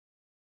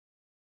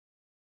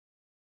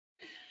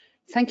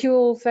Thank you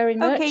all very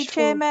much. Okay,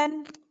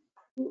 Chairman.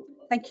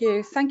 Thank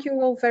you. Thank you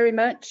all very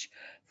much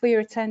for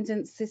your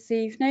attendance this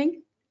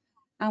evening.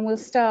 And we'll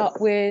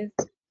start with,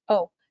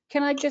 oh,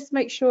 can I just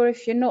make sure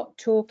if you're not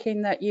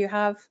talking that you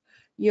have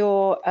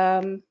your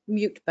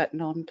mute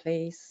button on,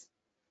 please?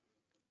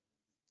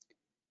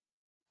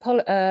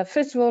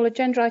 First of all,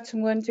 agenda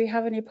item 1, do you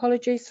have any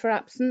apologies for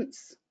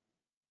absence?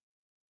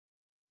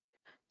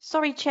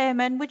 Sorry,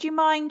 Chairman, would you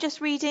mind just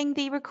reading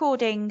the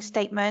recording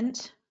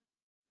statement?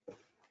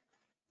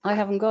 I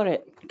haven't got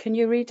it. Can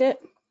you read it?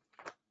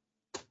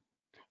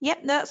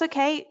 Yep, that's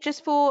okay.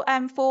 Just for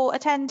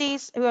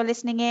attendees who are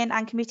listening in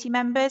and committee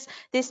members,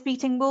 this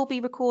meeting will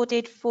be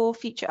recorded for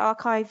future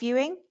archive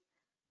viewing.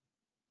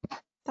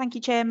 Thank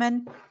you,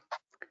 Chairman.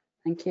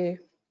 Thank you.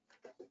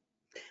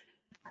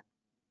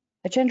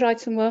 Agenda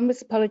item 1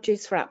 was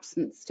apologies for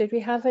absence. Did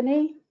we have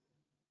any?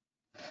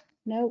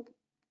 No.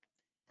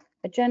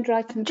 Agenda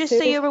item 2. Just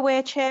so you're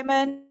aware,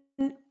 Chairman,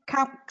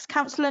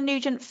 Councillor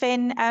Nugent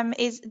Finn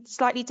is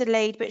slightly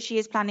delayed, but she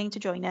is planning to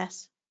join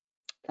us.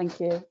 Thank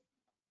you.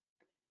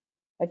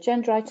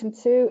 Agenda item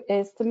 2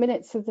 is the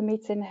minutes of the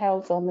meeting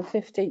held on the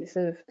 15th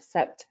of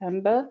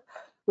September.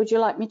 Would you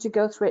like me to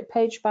go through it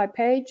page by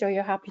page, or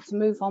you're happy to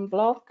move on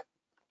block?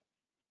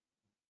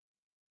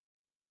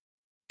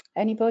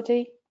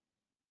 Anybody?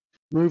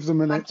 Move the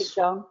minutes. Thank you,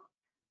 John.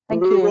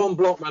 Thank Move you. on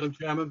block, Madam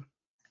Chairman.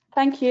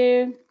 Thank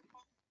you.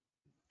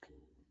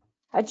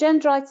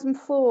 Agenda item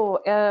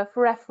 4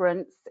 for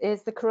reference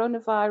is the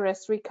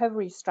coronavirus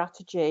recovery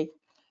strategy.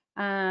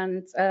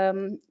 And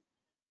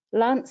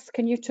Lance,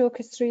 can you talk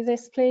us through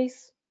this,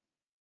 please?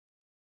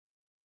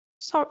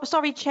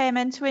 Sorry,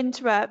 Chairman, to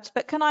interrupt,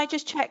 but can I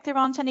just check there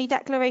aren't any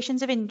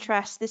declarations of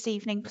interest this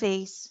evening,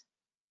 please?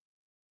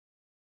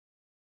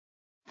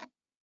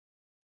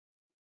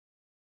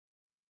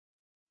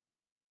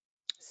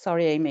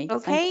 Sorry, Amy.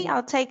 Okay,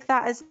 I'll take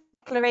that as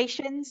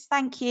declarations.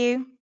 Thank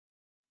you.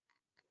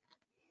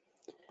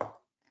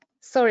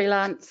 Sorry,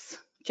 Lance.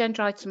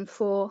 Agenda item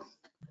 4,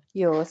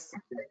 yours.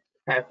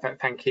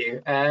 Thank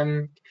you.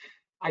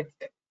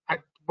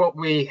 What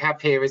we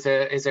have here is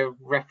a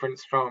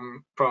reference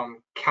from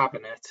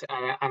Cabinet,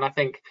 and I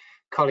think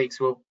colleagues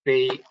will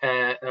be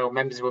or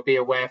members will be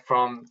aware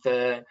from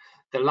the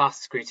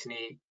last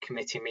Scrutiny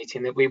Committee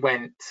meeting that we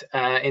went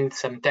in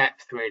some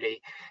depth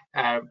really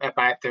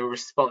about the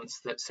response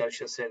that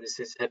social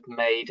services had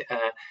made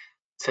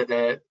to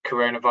the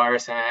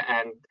coronavirus,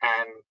 and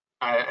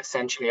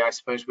essentially I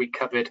suppose we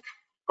covered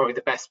probably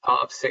the best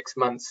part of 6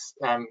 months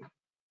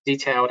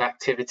detailed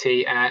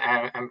activity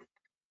and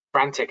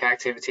frantic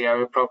activity, I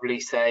would probably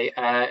say,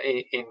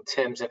 in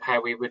terms of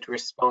how we would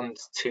respond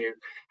to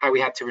how we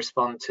had to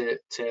respond to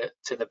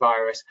the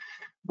virus.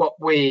 What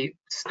we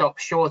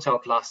stopped short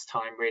of last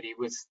time really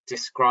was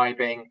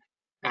describing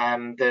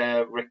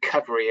the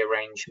recovery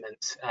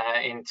arrangements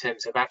in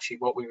terms of actually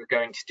what we were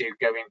going to do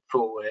going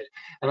forward.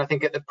 And I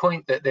think at the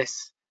point that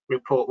this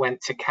report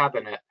went to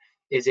Cabinet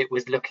is it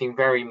was looking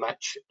very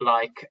much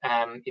like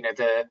you know,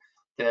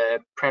 the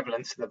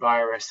prevalence of the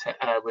virus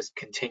was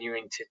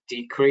continuing to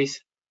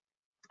decrease.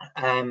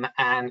 And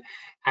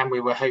we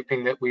were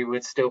hoping that we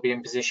would still be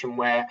in position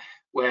where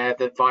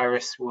the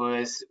virus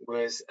was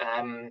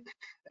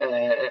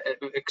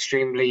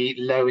extremely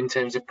low in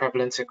terms of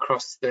prevalence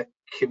across the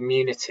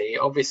community.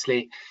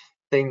 Obviously,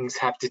 things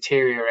have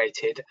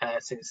deteriorated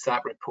since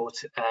that report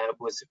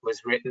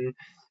was written,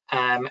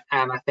 and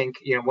I think,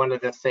 you know, one of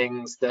the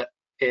things that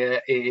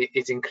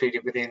is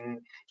included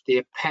within the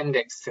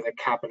appendix to the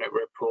Cabinet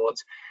report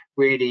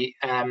really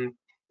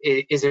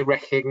is a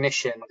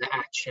recognition that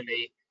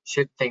actually,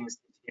 should things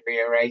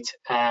deteriorate,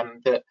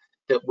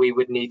 that we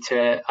would need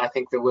to, I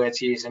think the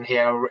words used in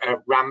here,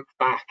 ramp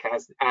back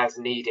as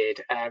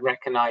needed,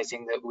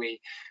 recognizing that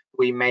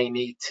we may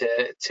need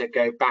to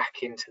go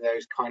back into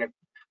those kind of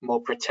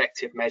more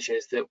protective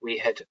measures that we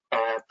had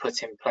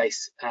put in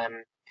place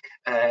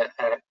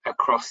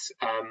across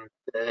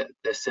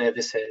the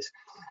services.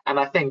 And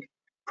I think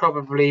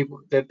probably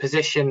the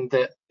position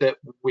that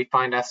we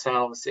find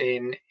ourselves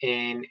in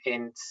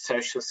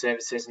social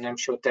services, and I'm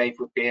sure Dave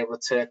would be able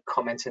to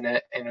comment in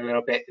a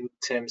little bit in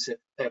terms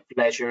of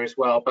leisure as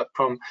well, but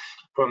from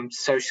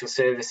social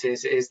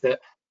services, is that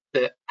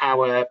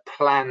our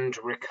planned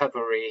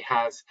recovery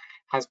has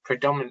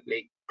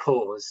predominantly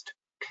paused.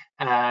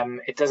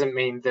 It doesn't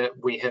mean that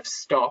we have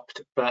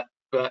stopped, but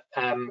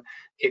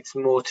it's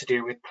more to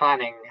do with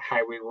planning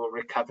how we will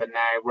recover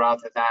now,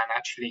 rather than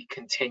actually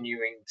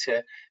continuing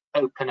to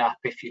open up,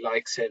 if you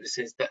like,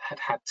 services that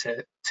had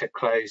to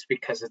close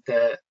because of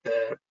the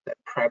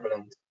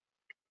prevalence.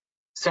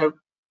 So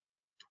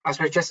I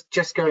suppose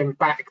just going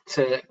back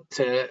to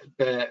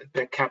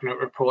the Cabinet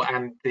report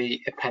and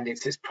the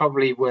appendix, it's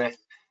probably worth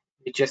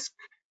me just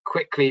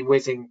quickly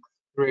whizzing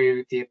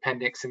through the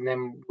appendix, and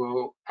then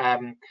we'll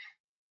I'm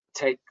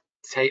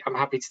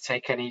happy to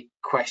take any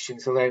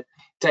questions, although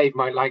Dave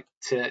might like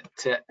to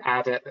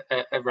add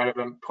a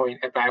relevant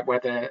point about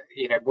whether,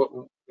 you know, what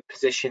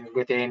position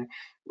within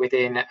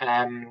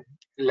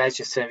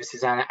leisure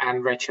services,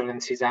 and Rachel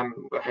and Suzanne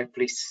will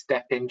hopefully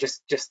step in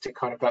just to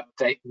kind of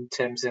update in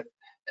terms of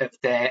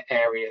their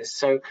areas.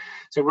 So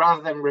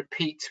rather than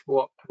repeat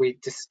what we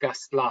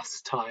discussed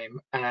last time,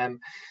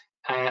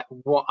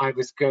 what I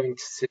was going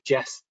to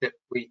suggest that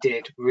we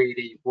did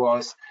really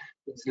was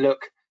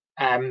look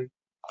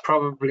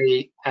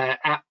probably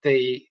at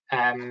the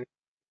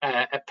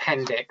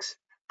appendix,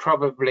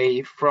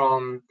 probably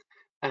from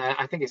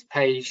I think it's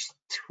page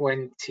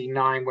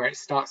 29, where it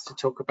starts to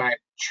talk about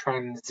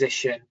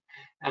transition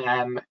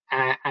and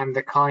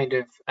the kind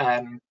of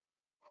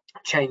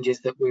changes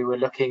that we were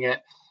looking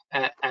at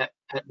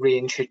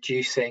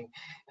reintroducing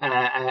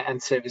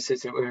and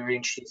services that we were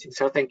reintroducing.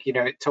 So I think, you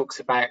know, it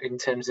talks about in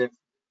terms of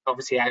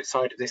obviously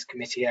outside of this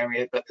committee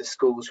area, but the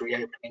schools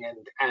reopening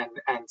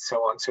and so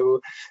on.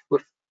 So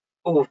we'll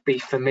all be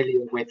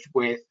familiar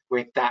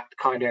with that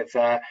kind of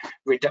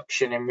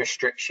reduction in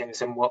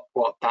restrictions and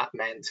what that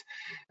meant.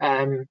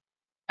 And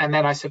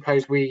then I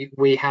suppose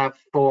we have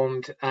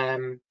formed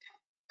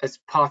as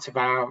part of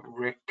our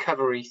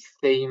recovery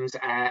themes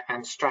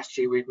and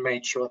strategy, we've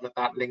made sure that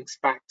that links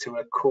back to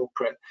a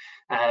corporate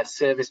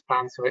service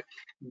plan. So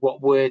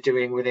what we're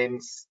doing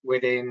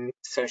within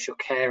social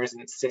care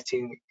isn't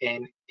sitting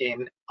in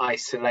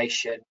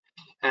isolation.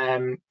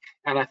 And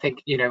I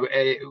think, you know,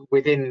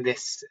 within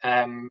this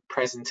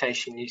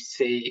presentation, you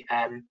see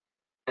a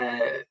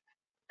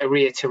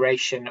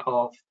reiteration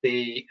of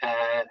the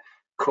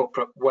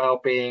corporate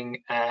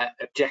wellbeing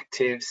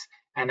objectives,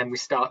 and then we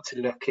start to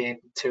look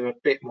into a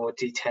bit more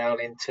detail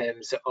in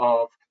terms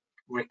of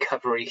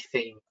recovery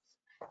themes.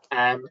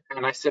 And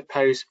I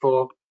suppose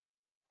for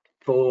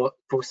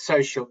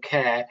social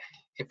care,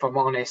 if I'm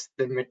honest,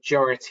 the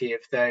majority of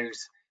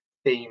those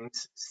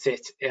themes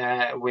sit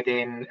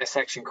within a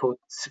section called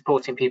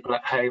supporting people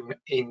at home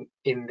in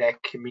their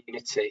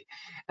community.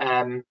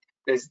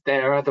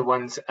 There are other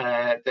ones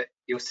that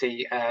you'll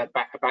see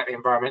about the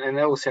environment, and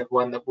also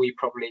one that we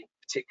probably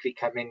particularly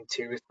come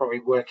into is probably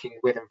working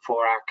with and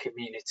for our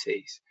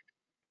communities.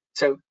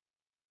 So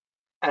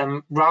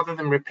rather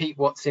than repeat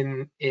what's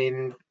in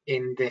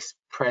this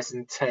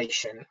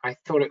presentation, I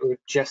thought it would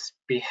just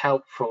be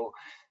helpful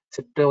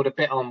to build a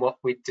bit on what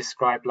we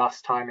described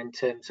last time in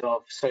terms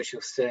of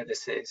social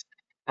services,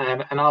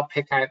 and I'll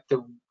pick out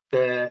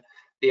the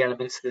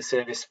elements of the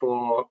service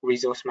for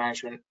resource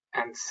management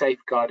and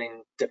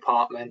safeguarding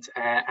department,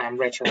 and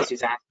Rachel and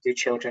Suzanne do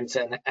children's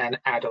and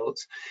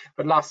adults.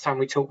 But last time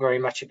we talked very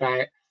much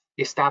about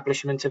the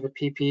establishment of a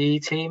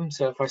PPE team.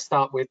 So if I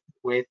start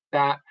with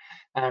that,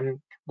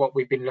 what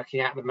we've been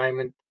looking at the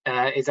moment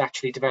is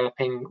actually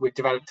we've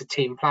developed a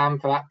team plan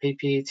for that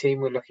PPE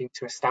team. We're looking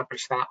to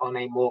establish that on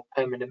a more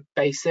permanent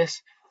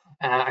basis.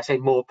 I say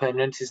more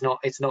permanent, it's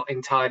not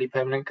entirely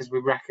permanent, because we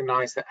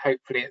recognise that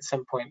hopefully at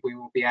some point we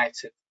will be out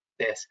of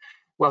this.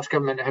 Welsh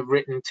Government have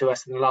written to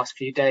us in the last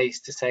few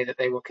days to say that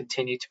they will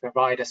continue to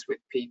provide us with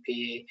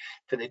PPE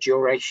for the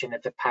duration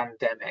of the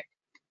pandemic.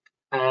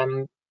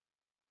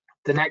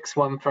 The next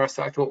one for us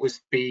that I thought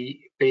was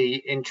be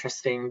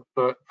interesting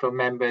for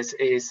members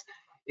is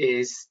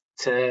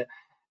to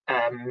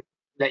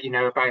let you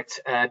know about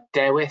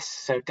DEWIS.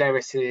 So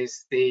DEWIS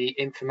is the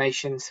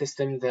information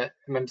system that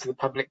members of the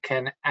public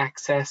can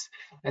access,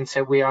 and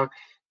so we are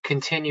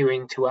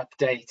continuing to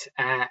update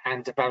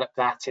and develop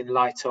that in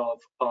light of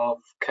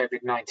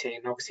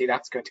COVID-19. Obviously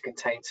that's going to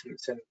contain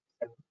some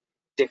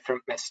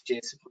different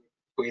messages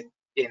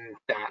within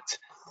that.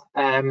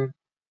 And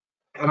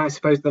I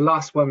suppose the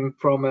last one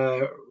from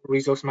a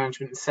resource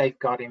management and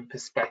safeguarding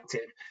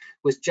perspective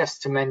was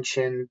just to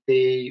mention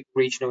the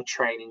regional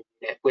training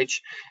unit,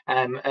 which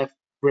a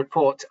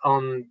report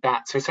on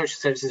that. So social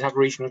services have a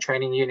regional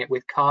training unit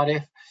with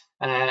Cardiff,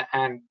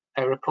 and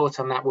a report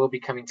on that will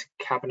be coming to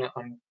Cabinet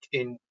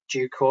in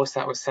due course.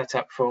 That was set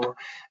up for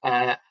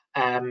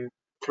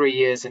 3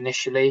 years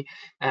initially.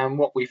 And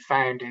what we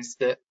found is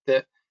that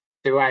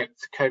throughout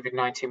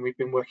COVID-19, we've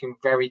been working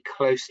very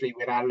closely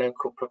with our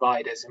local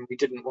providers, and we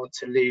didn't want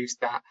to lose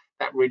that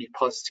really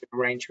positive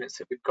arrangements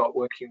that we've got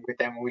working with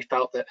them. And we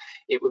felt that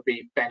it would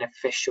be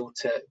beneficial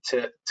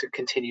to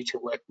continue to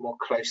work more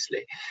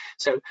closely.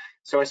 So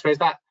I suppose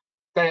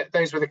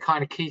those were the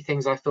kind of key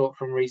things I thought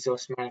from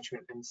resource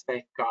management and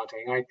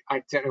safeguarding.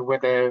 I don't know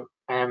whether,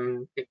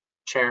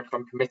 Chair, if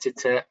I'm permitted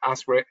to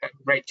ask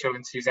Rachel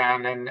and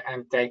Suzanne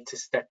and Dave to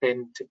step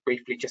in to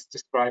briefly just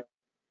describe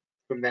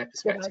from their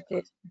perspective. Yeah,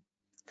 I did.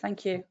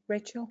 Thank you.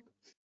 Rachel?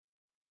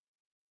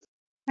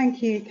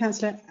 Thank you,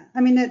 Councillor. I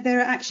mean, there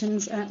are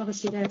actions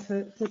obviously there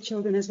for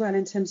children as well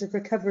in terms of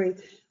recovery.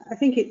 I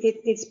think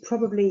it's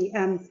probably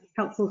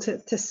helpful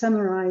to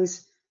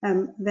summarise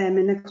them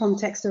in the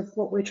context of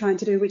what we're trying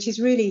to do, which is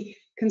really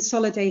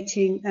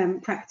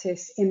consolidating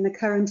practice in the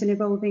current and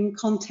evolving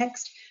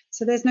context.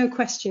 So there's no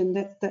question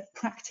that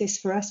practice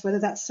for us, whether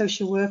that's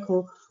social work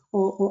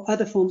or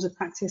other forms of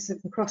practice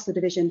across the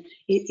division,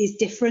 is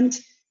different,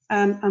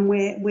 and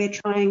we're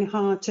trying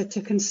hard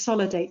to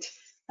consolidate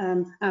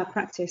our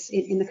practice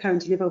in the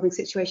current and evolving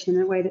situation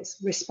in a way that's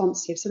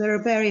responsive. So there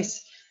are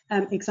various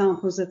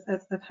examples of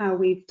how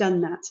we've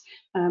done that,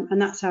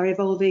 and that's our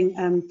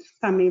evolving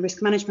family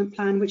risk management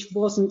plan, which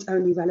wasn't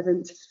only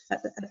relevant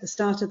at the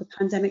start of the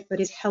pandemic, but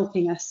is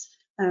helping us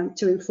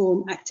to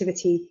inform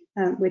activity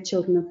with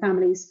children and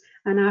families.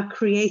 And our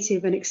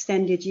creative and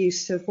extended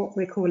use of what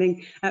we're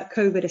calling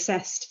COVID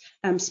assessed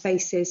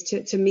spaces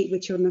to meet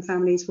with children and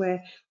families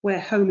where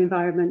home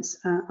environments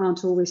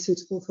aren't always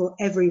suitable for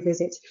every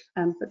visit.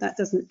 But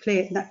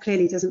that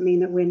clearly doesn't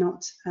mean that we're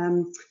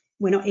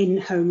not in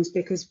homes,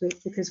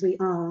 because we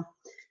are.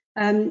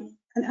 And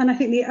I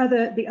think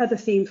the other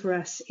theme for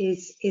us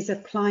is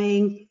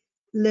applying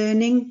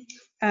learning.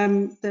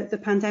 The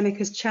pandemic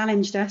has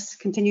challenged us,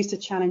 continues to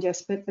challenge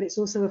us, but it's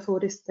also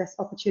afforded us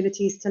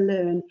opportunities to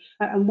learn.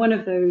 And one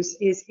of those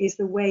is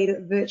the way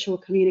that virtual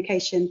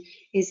communication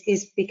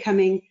is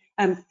becoming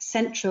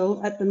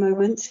central at the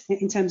moment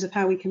in terms of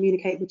how we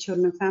communicate with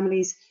children and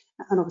families,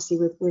 and obviously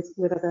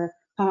with other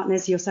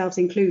partners, yourselves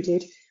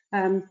included.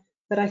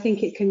 But I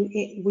think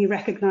we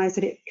recognise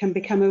that it can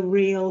become a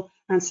real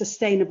and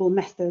sustainable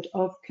method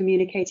of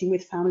communicating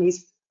with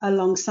families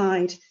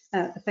alongside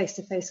the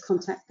face-to-face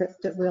contact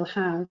that we'll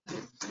have.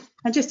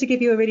 And just to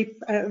give you a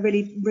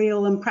really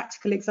real and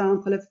practical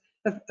example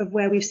of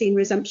where we've seen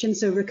resumption,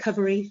 so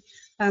recovery,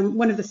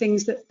 one of the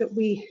things that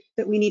we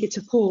needed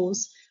to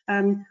pause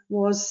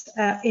was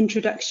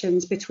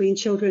introductions between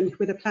children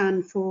with a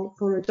plan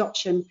for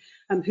adoption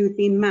who'd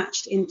been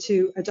matched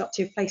into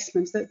adoptive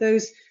placements.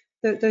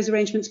 Those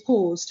arrangements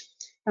paused.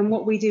 And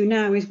what we do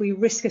now is we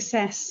risk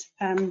assess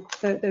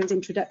those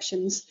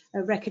introductions,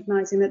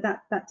 recognising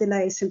that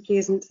delay simply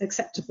isn't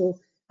acceptable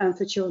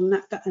for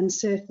children, that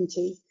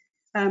uncertainty.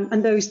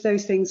 And those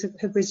things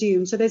have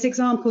resumed. So there's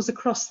examples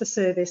across the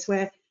service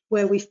where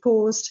we've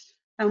paused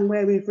and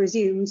where we've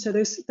resumed. So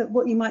those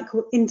what you might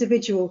call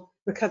individual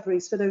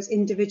recoveries for those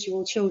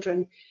individual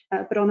children,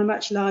 but on a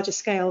much larger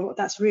scale, what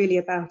that's really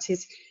about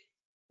is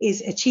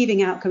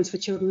achieving outcomes for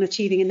children,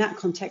 achieving in that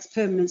context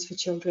permanence for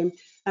children,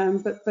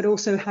 but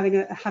also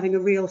having a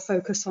real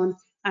focus on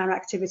our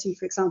activity,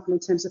 for example, in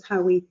terms of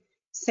how we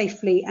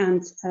safely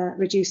and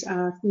reduce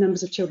our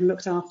numbers of children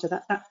looked after.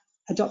 That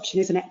adoption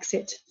is an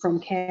exit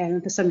from care,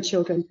 and for some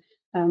children,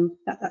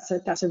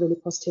 that's a really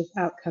positive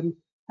outcome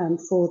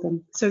for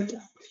them. So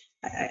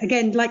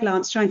again, like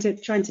Lance, trying to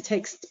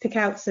pick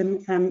out some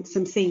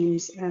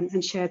themes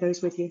and share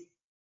those with you.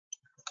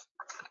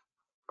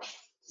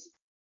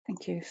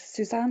 Thank you.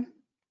 Suzanne?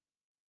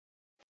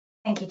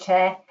 Thank you,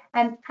 Chair.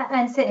 And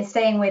certainly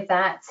staying with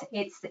that,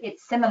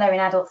 it's similar in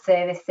adult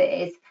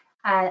services,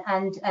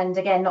 and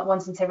again, not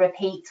wanting to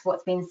repeat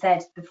what's been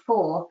said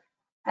before.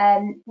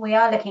 We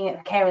are looking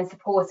at care and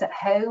support at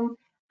home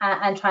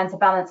and trying to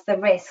balance the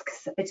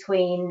risks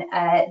between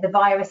the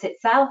virus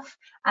itself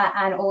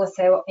and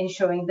also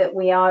ensuring that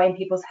we are in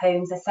people's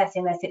homes,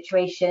 assessing their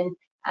situation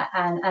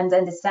and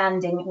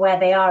understanding where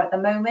they are at the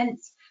moment.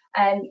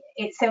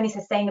 It's only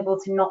sustainable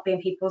to not be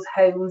in people's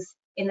homes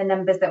in the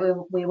numbers that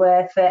we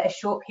were for a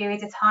short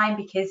period of time,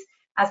 because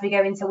as we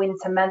go into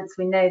winter months,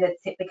 we know that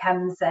it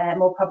becomes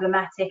more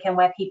problematic, and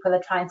where people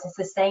are trying to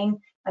sustain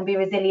and be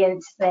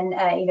resilient, then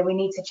we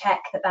need to check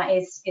that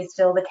is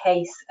still the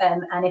case,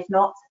 and if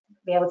not,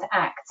 be able to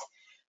act.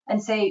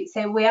 And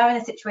so we are in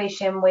a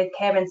situation with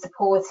care and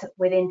support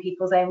within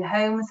people's own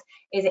homes,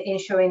 is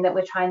ensuring that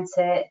we're trying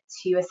to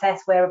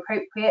assess where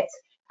appropriate,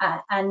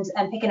 and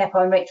picking up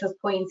on Rachel's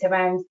point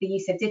around the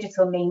use of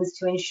digital means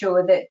to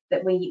ensure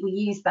that we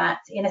use that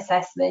in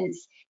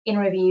assessments, in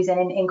reviews,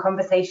 and in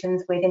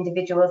conversations with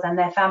individuals and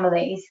their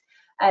families.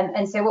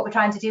 And so what we're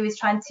trying to do is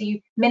trying to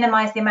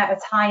minimise the amount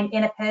of time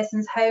in a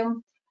person's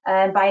home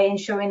by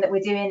ensuring that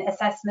we're doing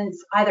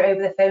assessments either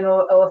over the phone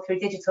or through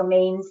digital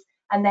means,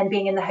 and then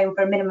being in the home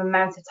for a minimum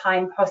amount of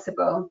time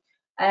possible.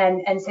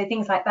 And so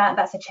things like that,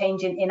 that's a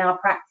change in our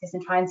practice,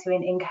 and trying to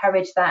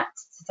encourage that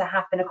to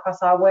happen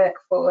across our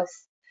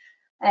workforce.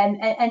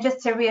 And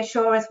just to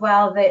reassure as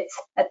well that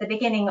at the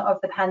beginning of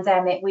the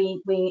pandemic,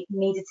 we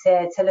needed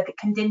to look at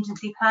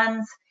contingency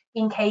plans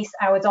in case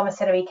our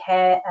domiciliary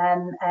care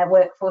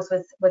workforce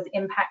was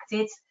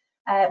impacted.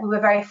 We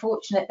were very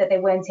fortunate that they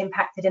weren't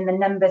impacted in the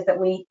numbers that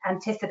we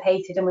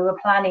anticipated and we were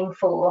planning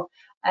for,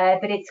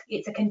 but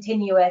it's a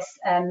continuous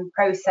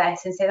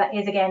process, and so that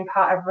is again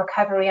part of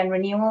recovery and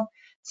renewal,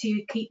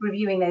 to keep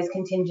reviewing those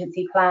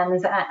contingency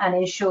plans and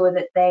ensure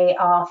that they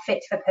are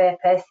fit for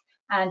purpose,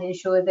 and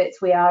ensure that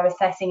we are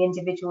assessing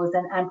individuals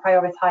and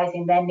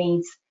prioritising their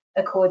needs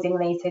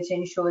accordingly, to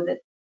ensure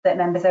that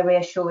members are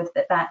reassured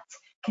that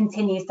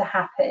continues to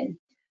happen.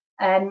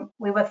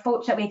 We were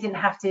fortunate we didn't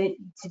have to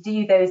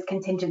do those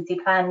contingency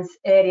plans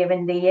earlier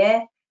in the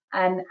year,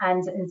 and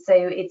so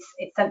it's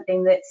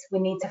something that we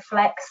need to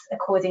flex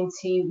according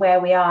to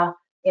where we are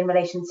in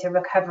relation to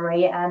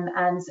recovery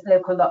and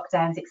local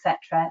lockdowns,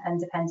 etc., and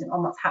dependent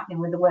on what's happening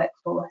with the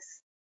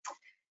workforce.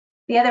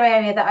 The other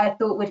area that I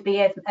thought would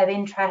be of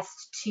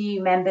interest to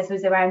members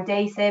was around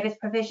day service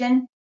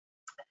provision.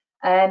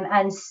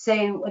 And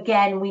so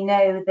again, we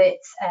know that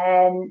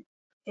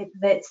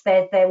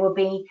there will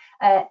be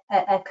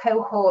a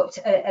cohort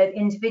of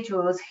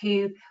individuals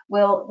who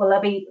will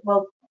be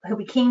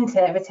keen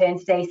to return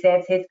to day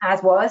services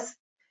as was,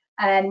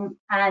 and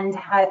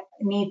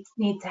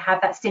need to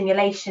have that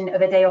stimulation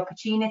of a day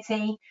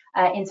opportunity,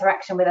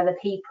 interaction with other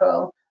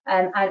people.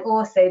 and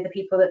also the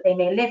people that they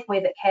may live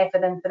with that care for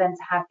them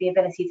to have the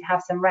ability to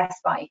have some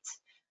respite.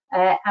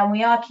 And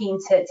we are keen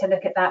to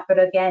look at that,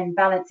 but again,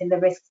 balancing the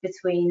risks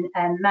between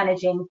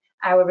managing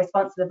our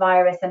response to the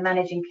virus and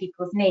managing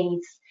people's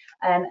needs.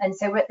 And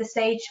so we're at the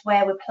stage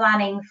where we're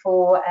planning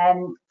for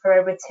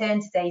a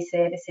return to day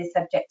services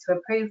subject to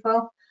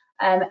approval,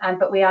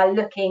 but we are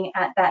looking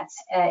at that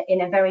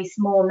in a very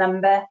small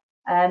number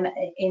and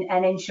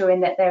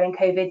ensuring that they're in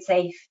COVID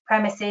safe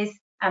premises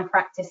and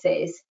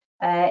practices,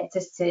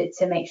 just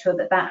to make sure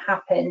that that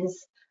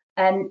happens.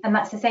 And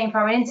that's the same for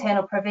our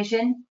internal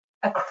provision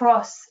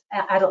across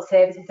adult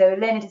services, so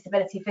learning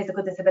disability,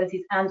 physical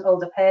disabilities and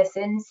older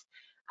persons.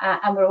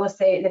 And we're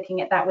also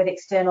looking at that with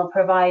external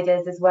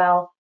providers as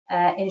well,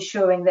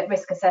 ensuring that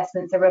risk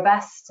assessments are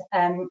robust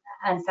and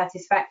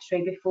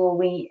satisfactory before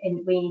we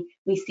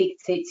seek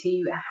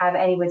to have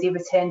anybody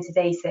return to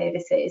day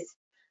services.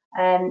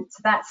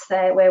 So that's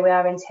where we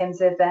are in terms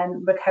of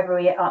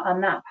recovery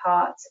on that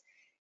part.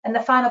 And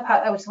the final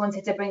part I just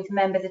wanted to bring to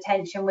members'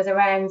 attention was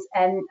around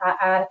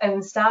our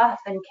own staff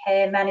and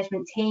care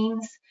management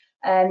teams,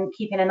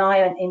 keeping an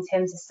eye on in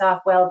terms of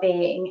staff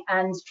wellbeing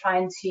and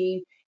trying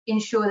to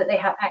ensure that they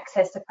have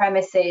access to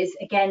premises,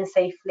 again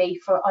safely,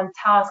 for on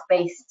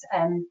task-based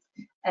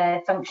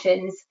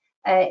functions,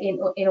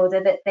 in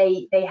order that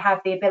they have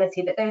the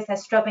ability, that those that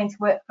are struggling to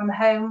work from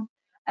home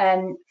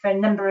for a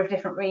number of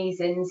different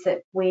reasons,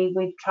 that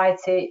we try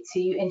to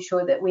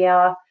ensure that we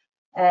are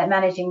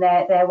managing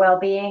their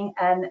well-being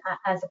and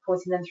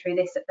supporting them through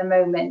this at the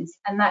moment.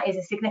 And that is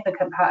a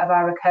significant part of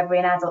our recovery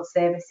in adult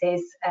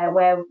services,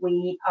 where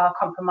we are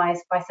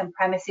compromised by some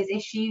premises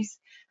issues,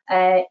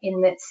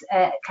 in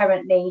that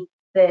currently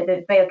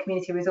the Vale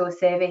Community Resource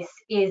Service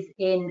is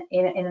in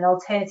an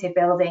alternative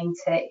building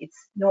to its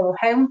normal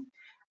home,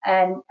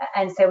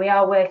 and so we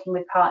are working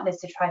with partners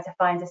to try to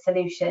find a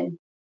solution.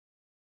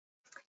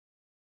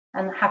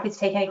 I'm happy to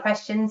take any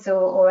questions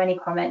or any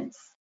comments.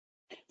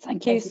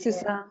 Thank you,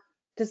 Suzanne.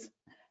 Does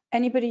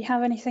anybody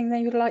have anything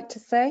they would like to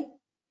say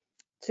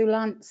to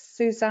Lance,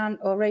 Suzanne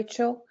or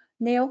Rachel?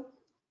 Neil?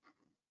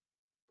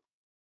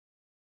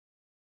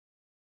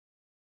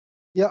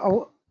 Yeah, I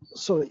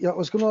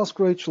was going to ask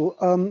Rachel,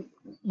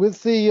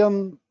 with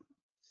the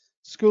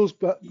schools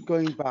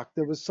going back,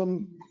 there was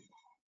some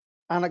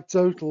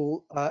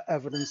anecdotal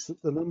evidence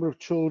that the number of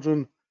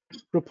children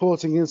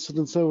reporting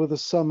incidents over the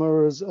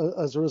summer as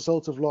a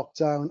result of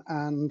lockdown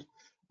and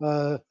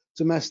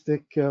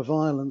domestic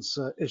violence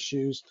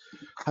issues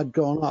had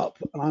gone up,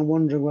 and I'm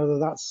wondering whether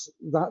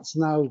that's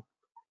now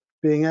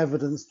being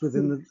evidenced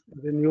within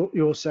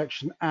your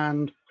section,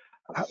 and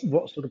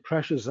what sort of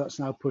pressures that's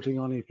now putting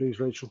on you, please,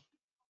 Rachel.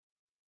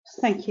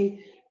 Thank you.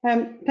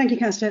 Thank you,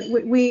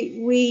 Councillor.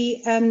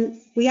 We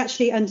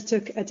actually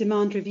undertook a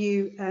demand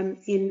review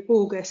in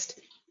August,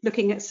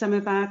 looking at some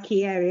of our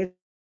key areas,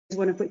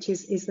 one of which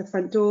is the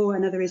front door,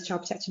 another is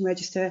child protection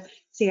register,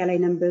 CLA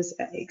numbers,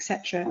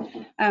 etc.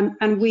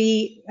 And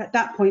we, at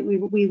that point,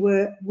 we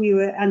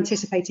were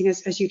anticipating,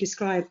 as you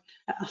described,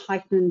 a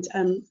heightened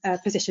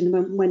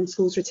position when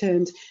schools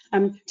returned,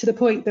 to the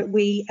point that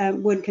we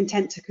weren't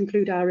content to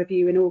conclude our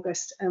review in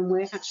August, and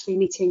we're actually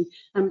meeting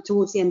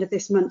towards the end of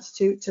this month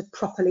to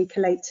properly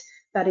collate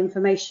that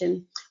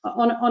information.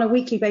 On a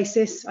weekly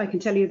basis, I can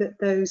tell you that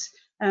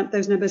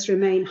those numbers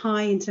remain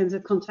high in terms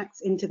of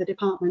contacts into the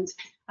department,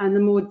 and the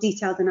more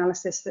detailed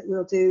analysis that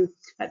we'll do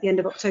at the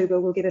end of October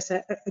will give us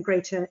a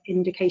greater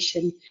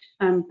indication.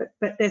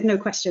 But there's no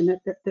question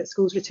that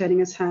schools returning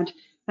has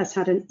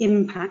had an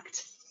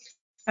impact.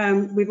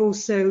 We've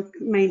also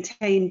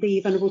maintained the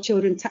Vulnerable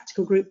Children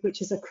Tactical Group,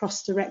 which is a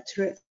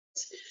cross-directorate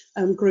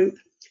group,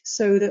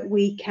 so that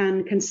we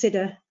can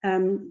consider,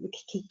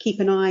 keep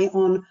an eye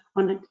on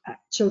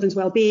children's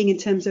well-being in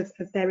terms of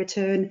their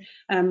return,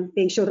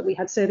 being sure that we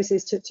had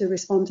services to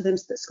respond to them,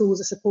 so that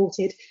schools are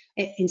supported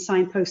in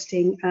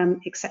signposting,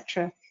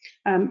 etc.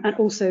 And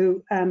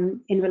also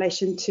in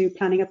relation to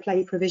planning a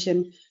play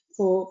provision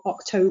for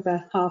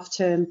October half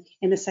term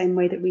in the same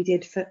way that we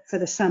did for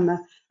the summer,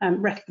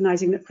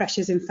 recognising that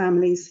pressures in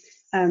families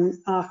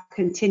are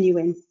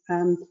continuing,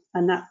 and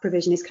that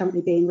provision is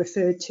currently being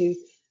referred to,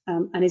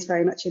 and is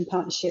very much in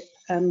partnership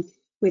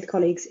with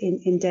colleagues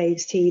in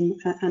Dave's team,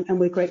 and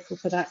we're grateful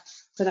for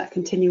that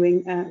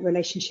continuing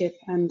relationship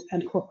and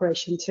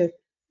cooperation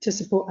to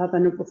support our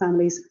vulnerable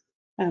families,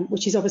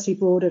 which is obviously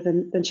broader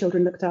than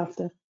children looked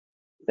after,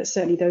 but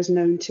certainly those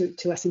known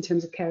to us in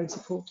terms of care and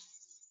support.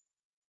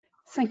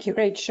 Thank you,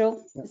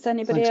 Rachel. Has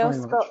anybody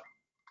else got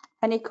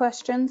any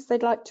questions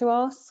they'd like to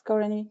ask,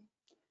 or any?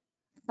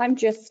 I'm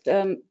just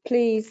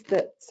pleased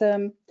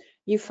that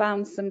you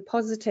found some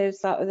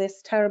positives out of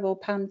this terrible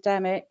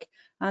pandemic,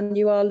 and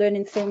you are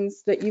learning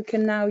things that you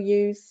can now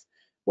use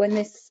when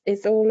this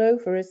is all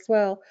over as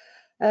well.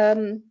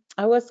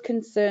 I was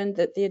concerned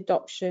that the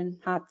adoption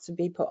had to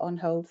be put on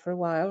hold for a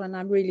while, and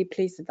I'm really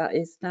pleased that that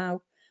is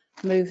now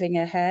moving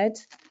ahead.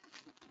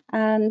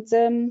 And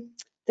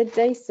the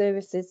day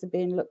services are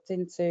being looked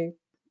into,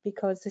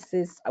 because this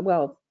is,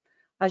 well,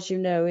 as you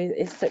know,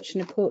 is such an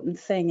important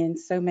thing in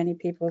so many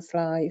people's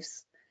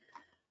lives.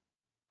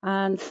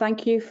 And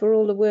thank you for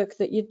all the work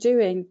that you're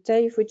doing.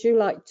 Dave, would you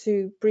like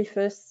to brief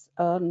us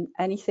on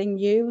anything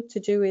new to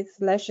do with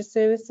leisure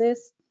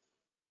services?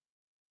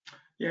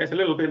 Yeah, it's a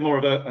little bit more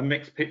of a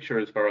mixed picture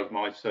as far as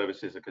my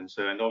services are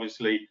concerned.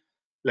 Obviously,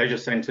 leisure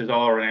centres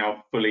are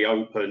now fully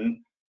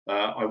open.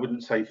 I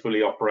wouldn't say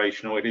fully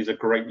operational. It is a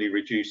greatly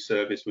reduced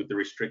service with the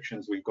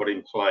restrictions we've got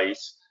in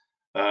place.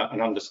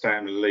 And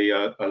understandably,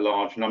 a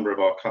large number of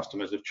our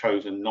customers have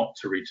chosen not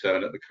to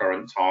return at the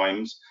current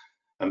times.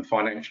 And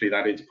financially,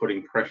 that is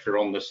putting pressure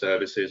on the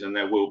services, and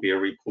there will be a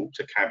report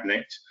to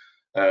Cabinet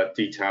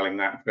detailing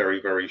that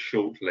very, very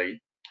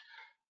shortly.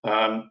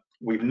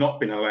 We've not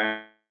been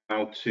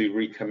allowed to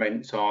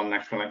recommence our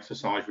National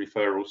Exercise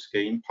Referral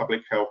Scheme.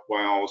 Public Health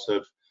Wales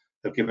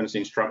have given us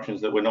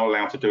instructions that we're not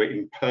allowed to do it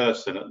in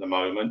person at the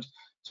moment.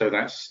 So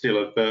that's still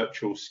a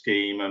virtual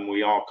scheme, and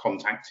we are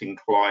contacting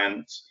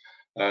clients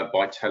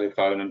by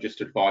telephone and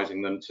just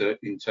advising them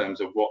in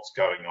terms of what's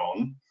going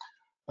on.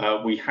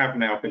 We have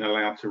now been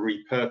allowed to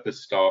repurpose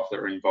staff that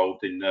are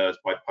involved in NERS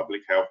by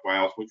Public Health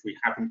Wales, which we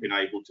haven't been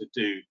able to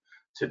do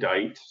to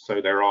date.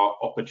 So there are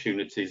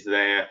opportunities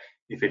there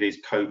if it is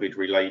COVID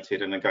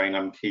related. And again,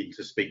 I'm keen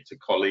to speak to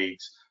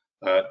colleagues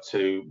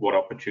to what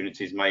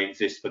opportunities may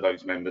exist for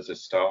those members of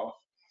staff.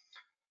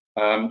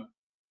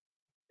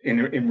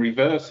 In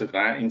reverse of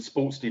that, in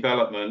sports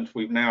development,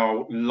 we've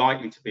now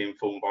likely to be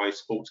informed by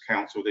Sports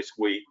Council this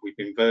week. We've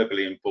been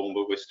verbally informed,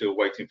 but we're still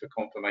waiting for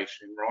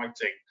confirmation in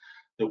writing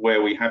that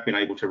where we have been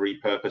able to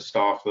repurpose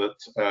staff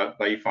that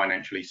they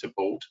financially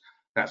support,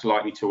 that's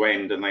likely to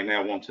end, and they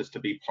now want us to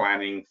be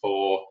planning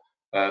for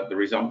the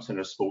resumption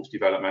of sports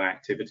development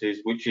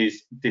activities, which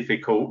is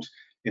difficult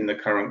in the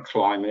current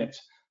climate.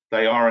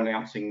 They are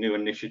announcing new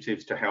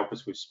initiatives to help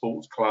us with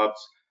sports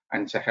clubs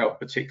and to help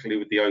particularly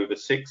with the over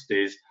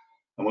 60s.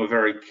 And we're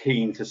very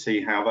keen to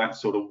see how that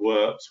sort of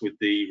works with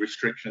the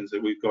restrictions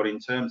that we've got in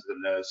terms of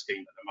the NERS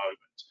scheme at the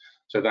moment.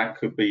 So that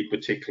could be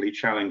particularly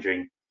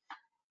challenging.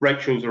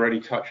 Rachel's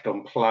already touched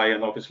on play,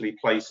 and obviously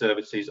play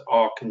services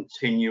are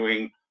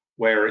continuing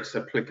where it's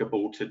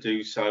applicable to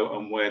do so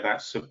and where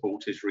that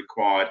support is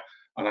required.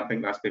 And I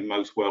think that's been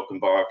most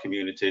welcomed by our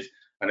communities.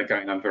 And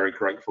again, I'm very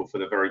grateful for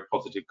the very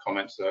positive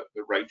comments that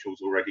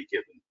Rachel's already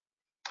given.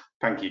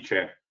 Thank you,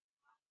 Chair.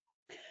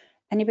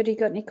 Anybody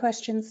got any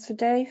questions for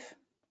Dave?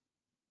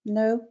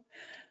 No?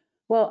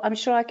 Well, I'm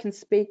sure I can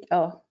speak.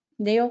 Oh,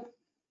 Neil?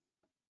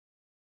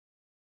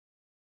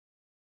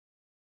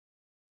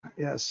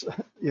 Yes,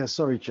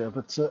 sorry, Chair,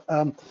 but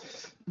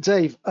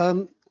Dave,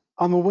 I'm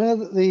aware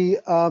that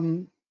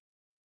the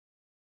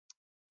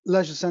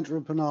leisure centre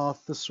in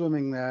Penarth, the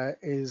swimming there,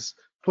 is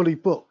fully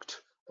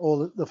booked.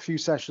 All the few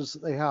sessions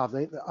that they have,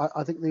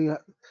 I think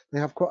they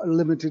have quite a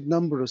limited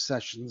number of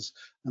sessions,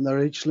 and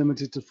they're each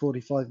limited to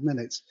 45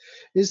 minutes.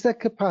 Is there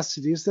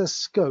capacity? Is there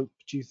scope,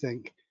 do you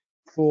think,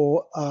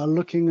 for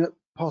looking at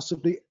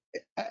possibly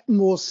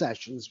more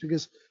sessions?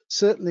 Because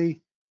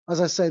certainly, as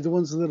I say, the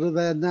ones that are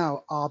there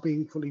now are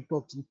being fully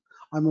booked, and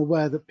I'm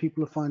aware that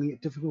people are finding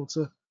it difficult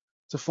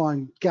to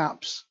find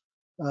gaps.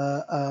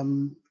 I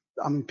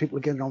mean, people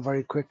are getting on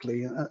very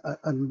quickly,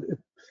 and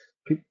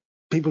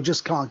people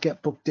just can't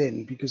get booked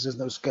in because there's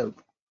no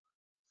scope.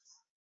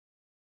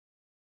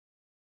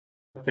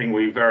 I think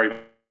we very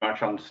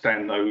much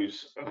understand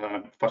those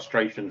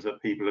frustrations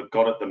that people have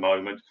got at the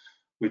moment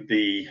with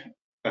the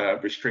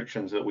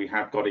restrictions that we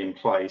have got in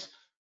place.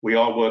 We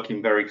are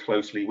working very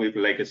closely with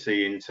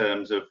Legacy in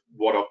terms of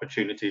what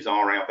opportunities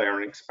are out there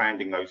and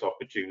expanding those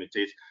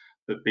opportunities,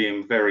 but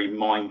being very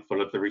mindful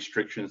of the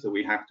restrictions that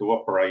we have to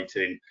operate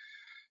in.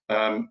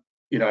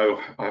 You know,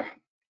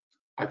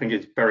 I think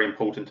it's very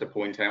important to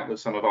point out that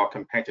some of our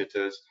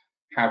competitors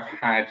have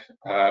had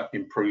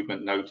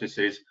improvement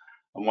notices,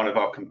 and one of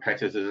our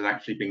competitors has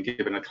actually been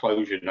given a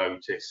closure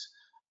notice.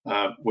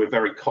 We're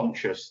very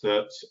conscious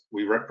that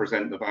we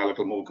represent the Vale of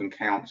Glamorgan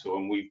Council,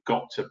 and we've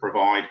got to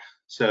provide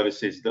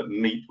services that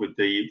meet with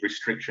the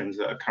restrictions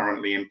that are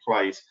currently in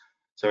place.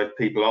 So if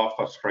people are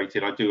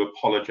frustrated, I do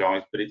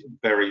apologise, but it's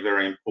very,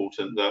 very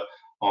important that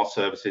our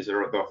services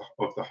are of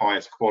the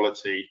highest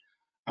quality.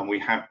 And we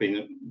have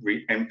been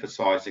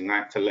re-emphasising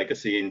that to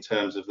Legacy in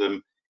terms of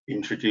them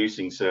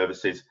introducing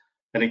services.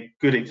 And a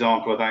good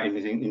example of that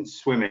in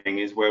swimming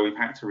is where we've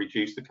had to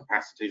reduce the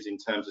capacities in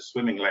terms of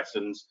swimming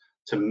lessons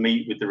to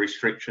meet with the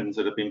restrictions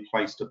that have been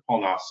placed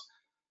upon us.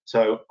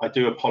 So I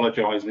do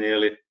apologise,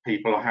 Neil, if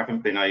people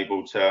haven't been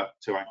able to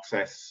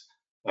access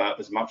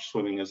as much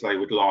swimming as they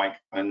would like,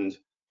 and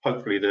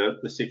hopefully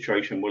the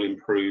situation will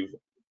improve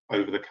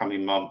over the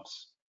coming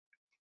months.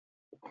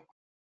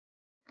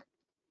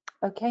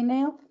 Okay,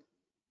 Neil?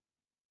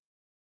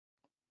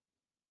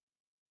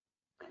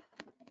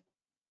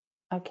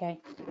 Okay.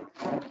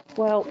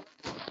 Well,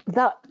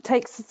 that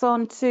takes us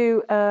on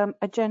to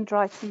agenda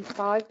item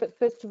 5. But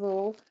first of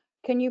all,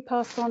 can you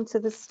pass on to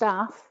the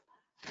staff?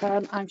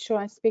 I'm sure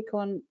I speak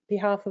on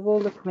behalf of all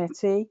the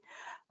committee.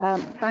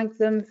 Thank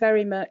them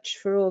very much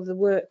for all the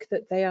work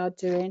that they are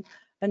doing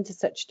under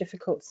such a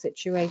difficult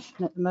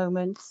situation at the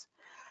moment.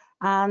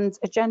 And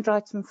agenda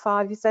item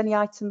 5 is any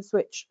items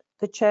which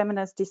the chairman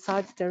has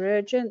decided are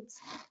urgent.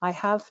 I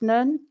have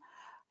none.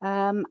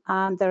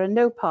 And there are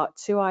no part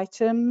 2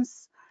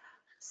 items.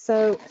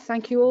 So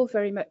thank you all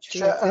very much for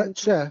your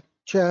attendance.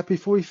 Chair,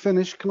 before we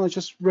finish, can I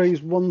just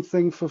raise one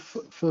thing for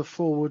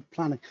forward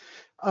planning?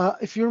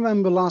 If you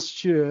remember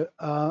last year,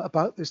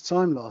 about this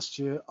time last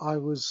year, I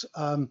was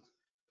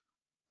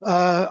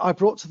I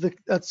brought to the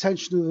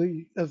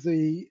attention of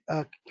the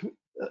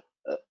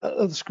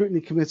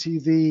Scrutiny Committee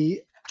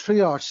the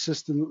triage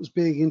system that was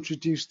being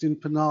introduced in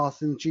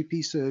Penarth in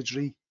GP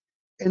surgery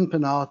in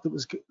Penarth.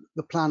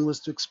 The plan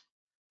was to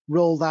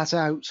roll that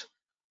out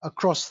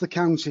across the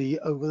county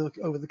over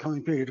the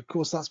coming period. Of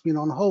course, that's been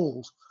on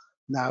hold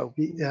now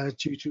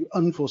due to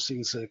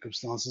unforeseen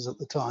circumstances at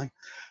the time.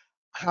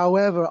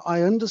 However,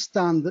 I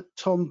understand that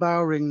Tom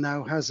Bowring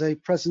now has a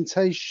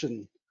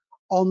presentation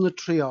on the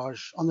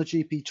triage, on the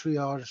GP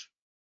triage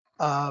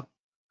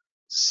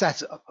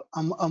set up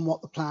and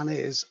what the plan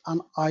is.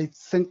 And I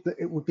think that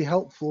it would be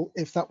helpful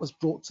if that was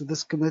brought to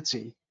this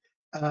committee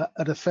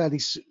at a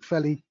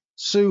fairly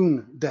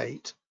soon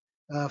date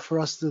for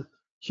us to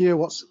hear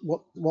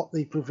what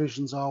the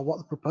provisions are, what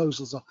the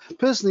proposals are.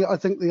 Personally, I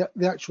think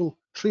the actual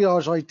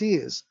triage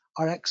ideas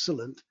are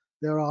excellent.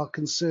 There are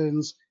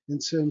concerns in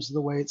terms of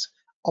the way it's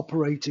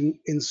operating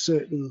in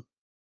certain,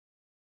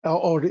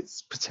 or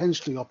it's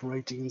potentially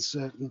operating in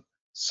certain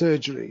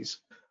surgeries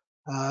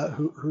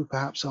who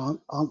perhaps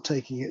aren't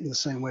taking it in the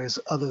same way as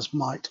others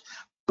might.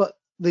 But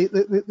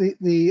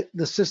the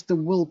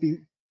system will be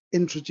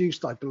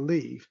introduced, I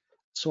believe.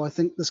 So I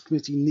think this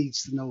committee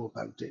needs to know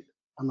about it.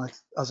 And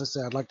as I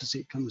say, I'd like to see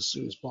it come as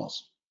soon as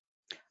possible.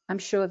 I'm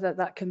sure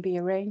that can be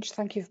arranged.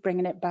 Thank you for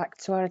bringing it back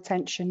to our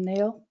attention,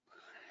 Neil.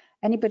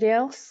 Anybody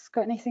else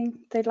got anything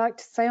they'd like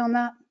to say on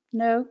that?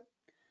 No?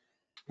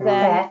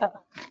 Then,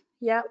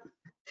 yeah,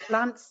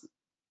 Lance?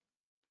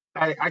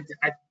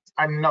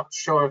 I'm not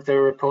sure of the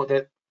report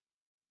that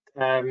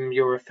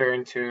you're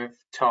referring to of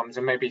Tom's,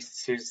 and maybe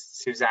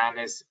Suzanne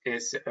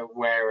is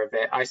aware of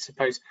it. I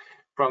suppose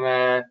from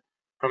a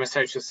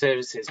social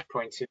services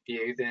point of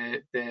view,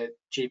 the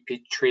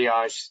GP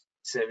triage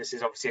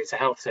services, obviously it's a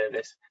health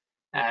service,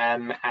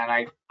 and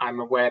I'm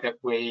aware that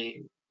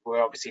we're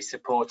obviously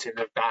supportive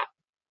of that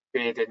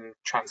bid and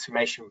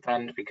transformation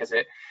fund because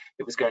it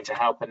was going to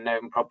help a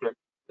known problem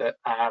that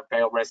our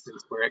Vale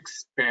residents were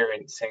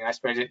experiencing. I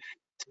suppose to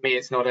me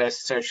it's not a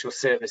social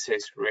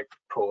services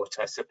report,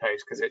 I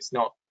suppose, because it's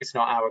not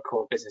our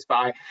core business.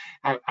 But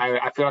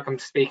I feel like I'm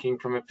speaking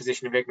from a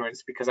position of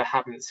ignorance because I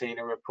haven't seen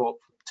a report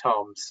from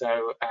Tom.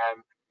 So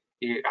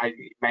I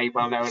may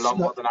well know a lot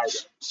more than I do.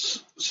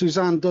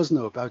 Suzanne does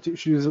know about it.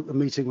 She was at the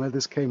meeting where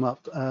this came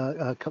up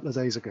a couple of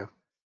days ago.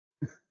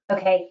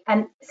 Okay,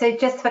 and so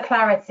just for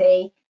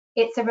clarity,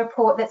 it's a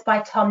report that's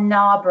by Tom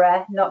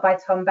Narborough, not by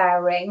Tom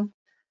Bowring.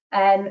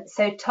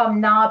 So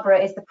Tom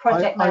Narborough is the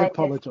project manager. I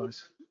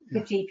apologise. For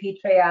GP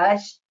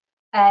triage,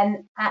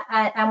 and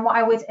what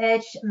I would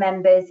urge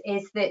members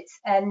is that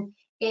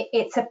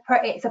it's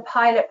a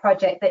pilot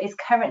project that is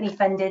currently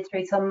funded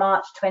through till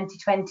March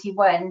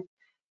 2021.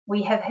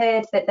 We have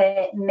heard that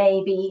there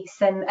may be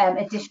some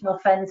additional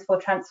funds for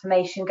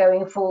transformation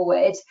going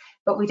forward,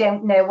 but we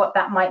don't know what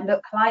that might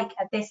look like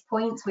at this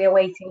point. We are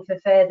waiting for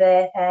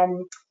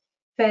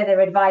further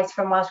advice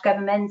from Welsh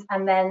Government,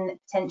 and then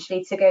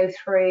potentially to go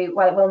through,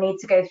 well, it will need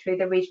to go through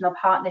the Regional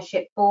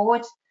Partnership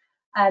Board.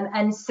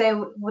 And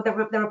so the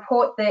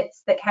report that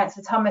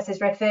Councillor Thomas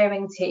is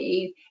referring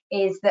to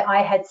is that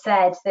I had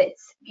said that,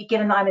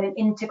 given that I'm in an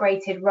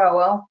integrated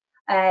role,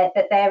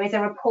 that there is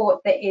a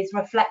report that is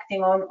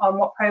reflecting on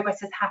what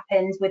progress has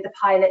happened with the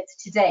pilot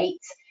to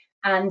date,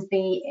 and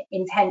the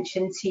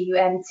intention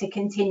to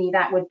continue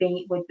that would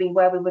be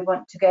where we would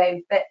want to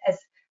go. But as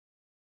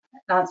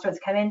Lance wants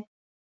to come in.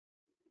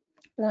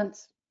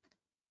 Lance.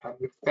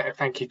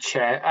 Thank you,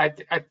 Chair.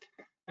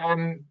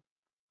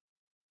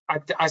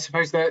 I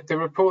suppose the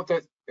report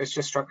that has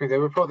just struck me, the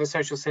report that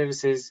social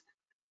services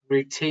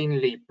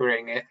routinely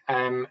bring it,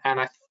 and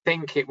I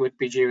think it would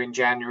be due in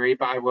January,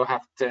 but I will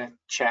have to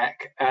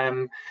check,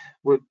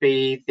 would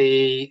be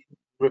the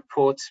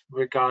report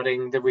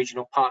regarding the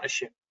regional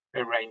partnership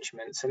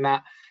arrangements. And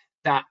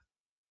that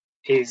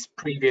is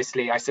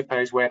previously, I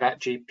suppose, where that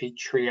GP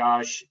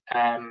triage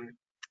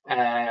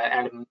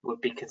element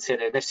would be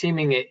considered.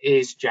 Assuming it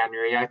is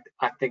January,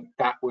 I think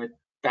that would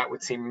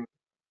seem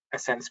a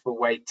sensible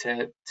way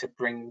to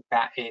bring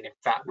that in if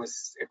that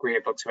was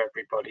agreeable to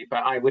everybody.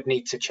 But I would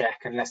need to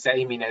check, unless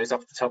Amy knows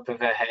off the top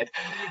of her head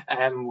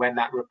when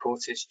that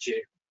report is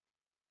due.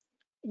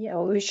 Yeah,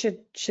 well, we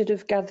should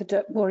have gathered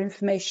up more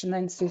information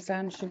then,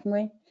 Suzanne, shouldn't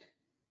we?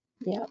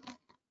 Yeah.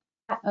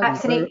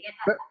 Absolutely.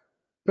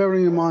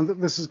 Bearing in mind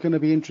that this is going to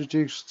be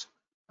introduced,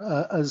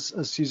 as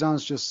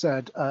Suzanne's just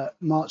said,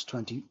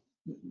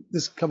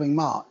 this coming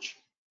March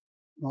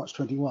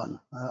 21.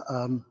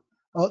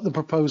 The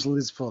proposal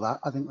is for that.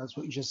 I think that's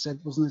what you just said,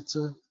 wasn't it?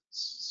 So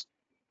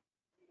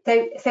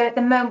at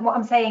the moment, what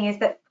I'm saying is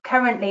that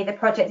currently the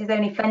project is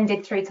only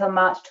funded through till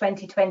March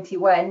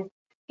 2021.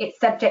 It's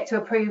subject to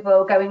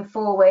approval going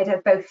forward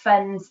of both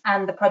funds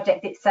and the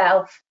project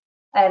itself.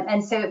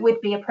 and so it would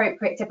be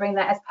appropriate to bring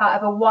that as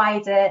part of a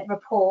wider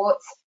report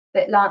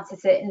that Lance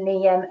is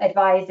certainly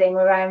advising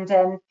around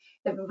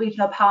the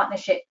regional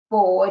partnership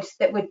board.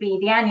 That would be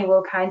the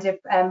annual kind of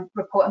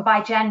report, and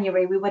by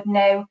January we would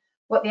know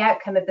what the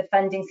outcome of the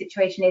funding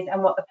situation is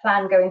and what the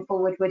plan going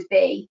forward would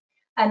be.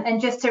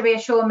 And just to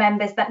reassure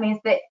members, that means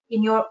that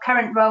in your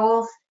current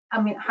roles,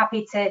 I'm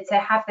happy to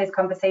have those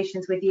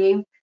conversations with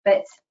you,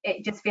 but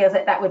it just feels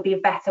that that would be a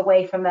better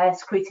way from a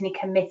scrutiny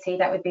committee.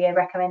 That would be a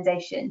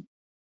recommendation.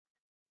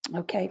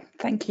 Okay,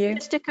 thank you.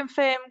 Just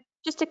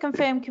to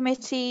confirm,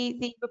 committee,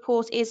 the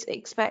report is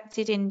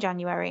expected in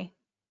January.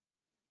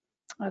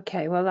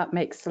 Okay, well, that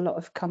makes a lot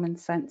of common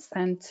sense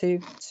then to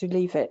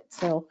leave it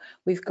till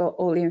we've got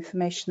all the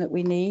information that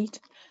we need.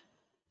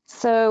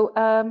 So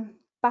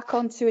back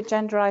on to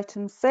agenda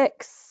item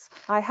 6.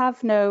 I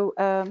have no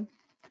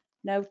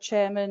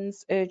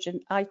chairman's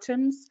urgent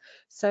items.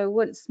 So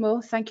once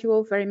more, thank you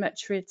all very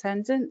much for your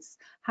attendance.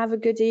 Have a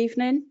good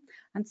evening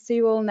and see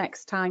you all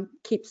next time.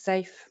 Keep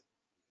safe.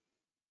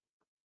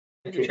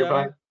 Thank you,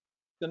 Chairman.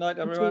 Good night,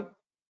 everyone.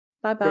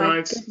 Bye-bye. Good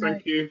night.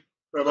 Thank you.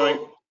 Bye-bye.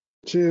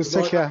 Cheers.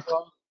 Take care.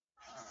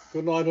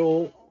 Good night,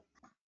 all.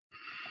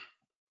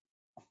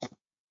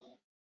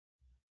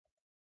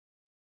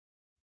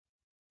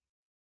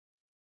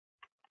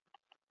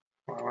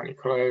 Why don't you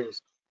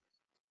close?